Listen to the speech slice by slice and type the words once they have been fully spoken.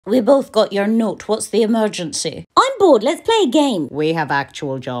We both got your note. What's the emergency? I'm bored. Let's play a game. We have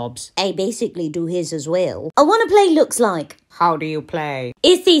actual jobs. I basically do his as well. I want to play looks like. How do you play?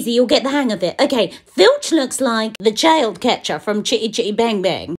 It's easy, you'll get the hang of it. Okay, Filch looks like the child catcher from Chitty Chitty Bang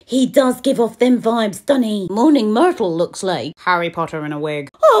Bang. He does give off them vibes, doesn't he? Moaning Myrtle looks like Harry Potter in a wig.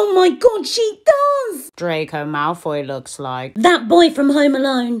 Oh my god, she does! Draco Malfoy looks like that boy from Home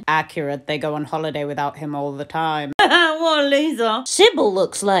Alone. Accurate, they go on holiday without him all the time. What a loser. Sybil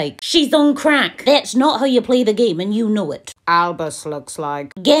looks like she's on crack. That's not how you play the game and you know it. Albus looks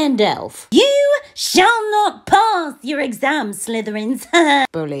like Gandalf. You shall not pass your exam, Slytherins.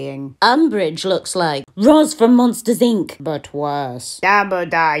 Bullying. Umbridge looks like Roz from Monsters, Inc. But worse.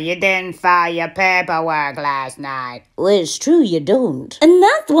 Dumbledore, you didn't file your paperwork last night. Well, it's true you don't. And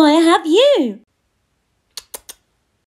that's why I have you.